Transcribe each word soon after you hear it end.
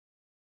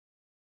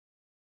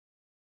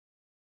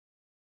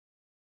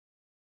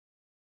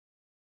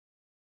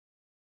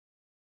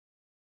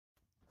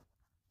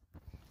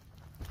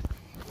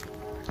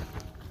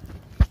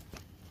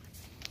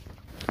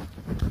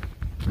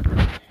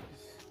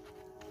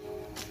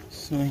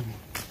snowing.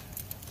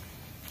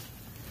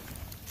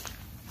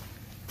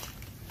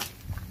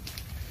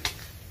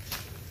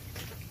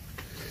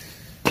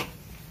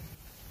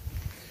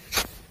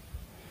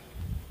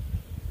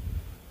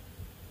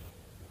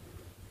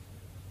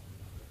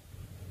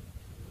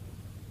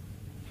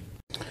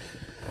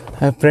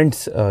 Hi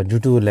friends, due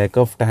to lack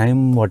of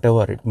time,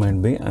 whatever it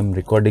might be, I'm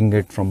recording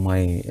it from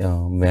my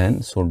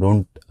van, so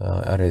don't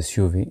or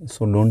SUV,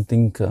 so don't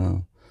think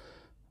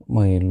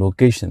my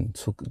location.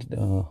 So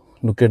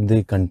look at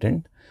the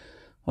content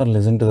or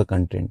listen to the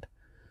content.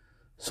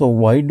 So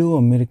why do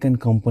American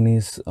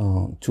companies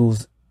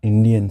choose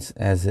Indians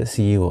as a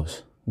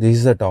CEOs? This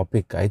is a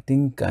topic. I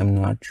think I'm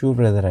not sure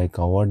whether I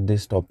covered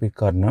this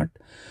topic or not,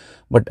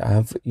 but I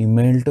have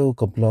emailed to a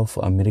couple of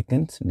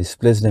Americans,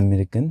 displaced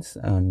Americans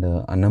and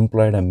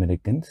unemployed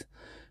Americans,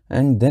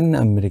 and then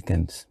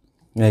Americans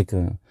like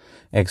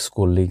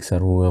ex-colleagues or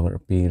whoever,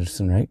 peers,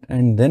 right?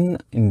 And then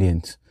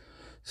Indians.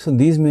 So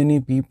these many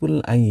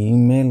people, I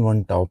email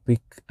one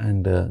topic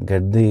and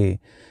get the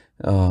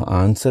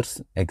answers,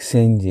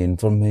 exchange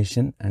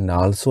information, and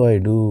also I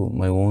do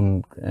my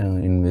own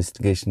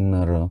investigation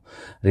or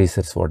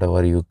research,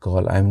 whatever you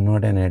call. I'm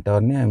not an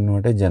attorney, I'm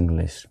not a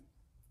journalist.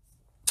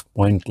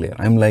 Point clear.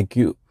 I'm like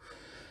you,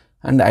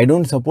 and I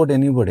don't support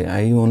anybody.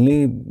 I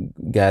only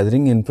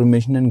gathering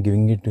information and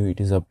giving it to you. It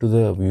is up to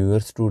the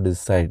viewers to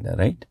decide,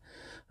 right?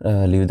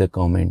 Leave the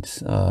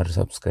comments or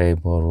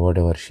subscribe or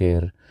whatever,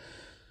 share.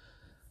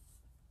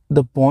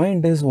 The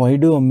point is, why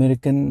do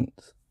American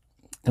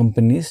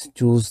companies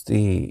choose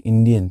the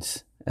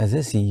Indians as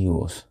a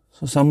CEOs?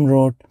 So some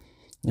wrote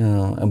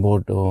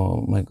about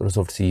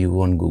Microsoft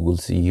CEO and Google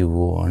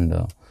CEO,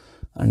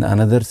 and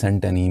another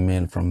sent an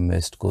email from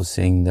West Coast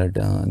saying that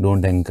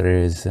don't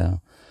encourage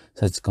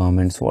such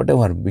comments,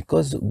 whatever,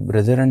 because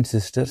brother and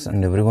sisters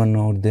and everyone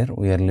out there,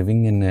 we are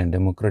living in a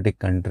democratic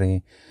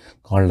country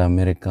called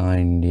America,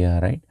 India,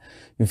 right?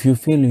 If you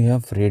feel you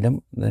have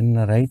freedom, then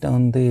write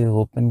on the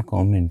open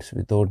comments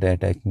without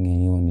attacking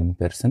anyone in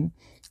person.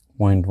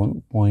 Point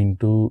one. Point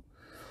two,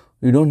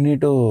 you don't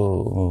need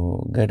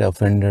to get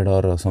offended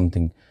or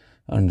something.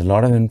 And a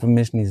lot of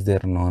information is there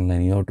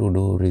online. You have to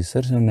do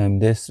research, and I'm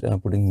just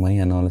putting my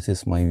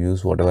analysis, my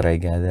views, whatever I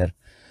gather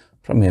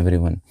from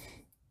everyone.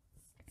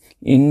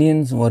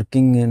 Indians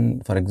working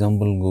in, for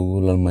example,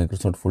 Google or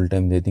Microsoft full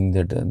time, they think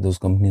that those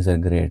companies are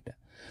great.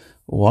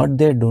 What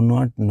they do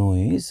not know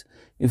is,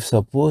 if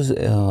suppose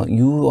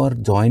you are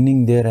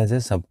joining there as a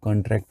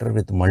subcontractor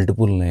with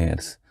multiple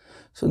layers.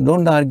 So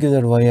don't argue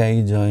that why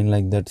I join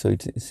like that. So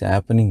it's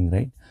happening,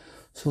 right?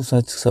 So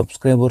such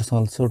subscribers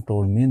also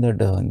told me that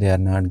they are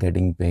not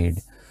getting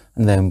paid,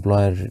 and the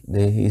employer,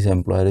 his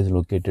employer is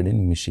located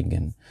in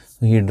Michigan.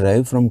 So he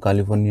drive from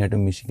California to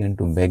Michigan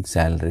to beg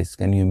salaries.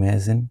 Can you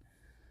imagine?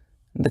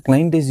 The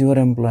client is your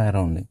employer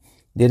only.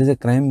 There is a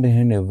crime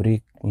behind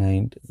every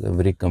client,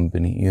 every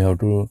company. You have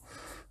to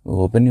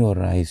open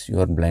your eyes. You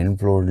are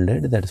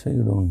blindfolded. That's why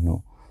you don't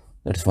know.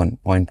 That's one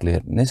point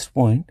clear. Next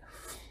point.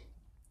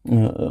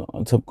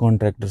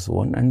 Subcontractors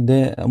one, and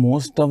they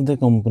most of the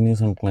companies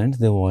and clients,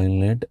 they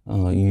violate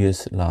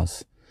U.S.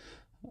 laws.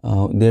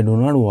 They do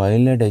not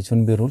violate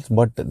H1B rules,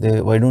 but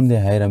why don't they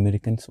hire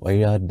Americans?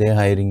 Why are they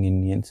hiring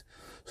Indians?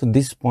 So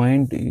this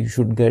point you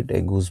should get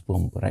a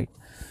goosebump, right?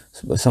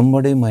 So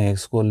somebody, my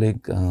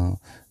ex-colleague,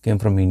 came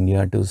from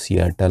India to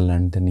Seattle,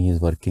 and then he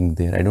is working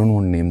there. I don't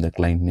want to name the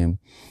client name.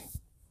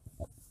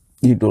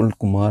 He told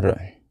Kumar,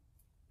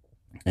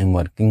 I'm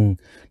working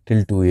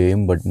till 2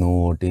 a.m. but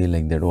no OT,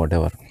 like that,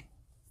 whatever.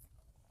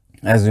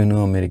 As you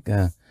know,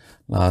 America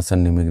laws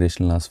and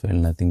immigration laws fail,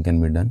 nothing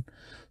can be done.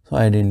 So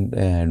I didn't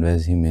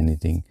advise him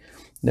anything.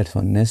 That's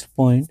one. Next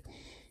point,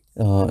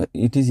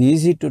 it is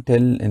easy to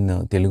tell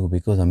in Telugu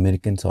because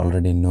Americans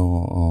already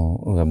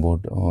know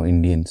about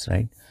Indians,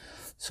 right?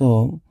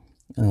 So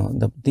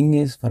the thing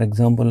is, for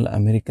example,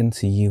 American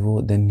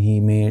CEO, then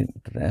he may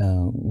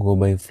go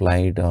by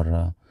flight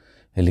or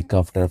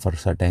helicopter for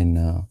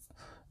certain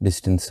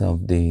distance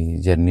of the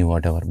journey,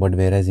 whatever. But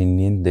whereas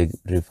Indians, they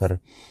prefer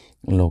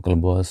local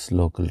bus,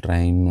 local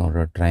train, or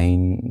a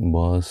train,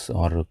 bus,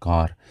 or a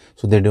car.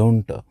 So they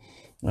don't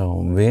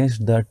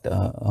waste that.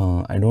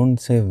 I don't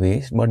say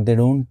waste, but they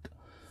don't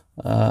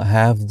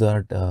have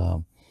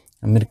that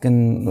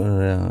American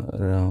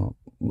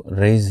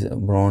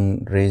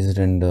raised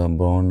and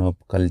born up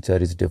culture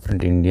is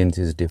different. Indians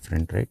is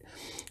different, right?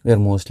 We are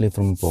mostly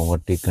from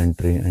poverty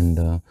country,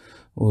 and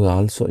we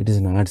also, it is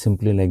not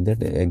simply like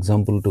that.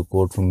 Example to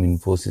quote from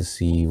Infosys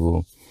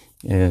CEO,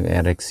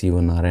 Eric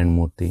CEO Narayan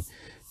Murthy,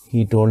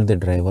 he told the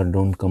driver,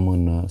 don't come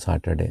on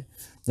Saturday.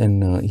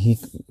 Then he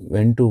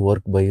went to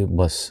work by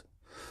bus.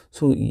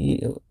 So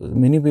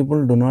many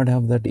people do not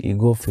have that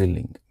ego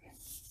feeling,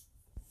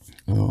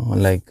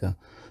 the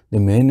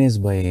man is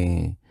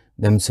by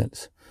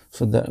themselves.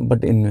 So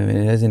but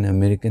whereas in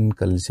American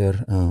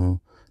culture,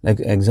 like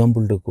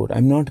example to quote,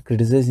 I'm not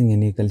criticizing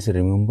any culture.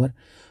 Remember,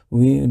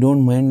 we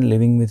don't mind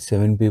living with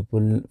 7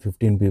 people,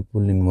 15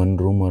 people in one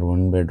room or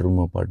one bedroom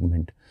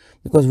apartment,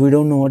 because we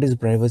don't know what is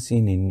privacy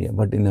in India.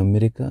 But in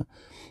America,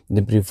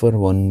 they prefer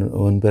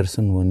one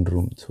person, one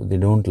room. So they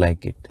don't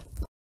like it.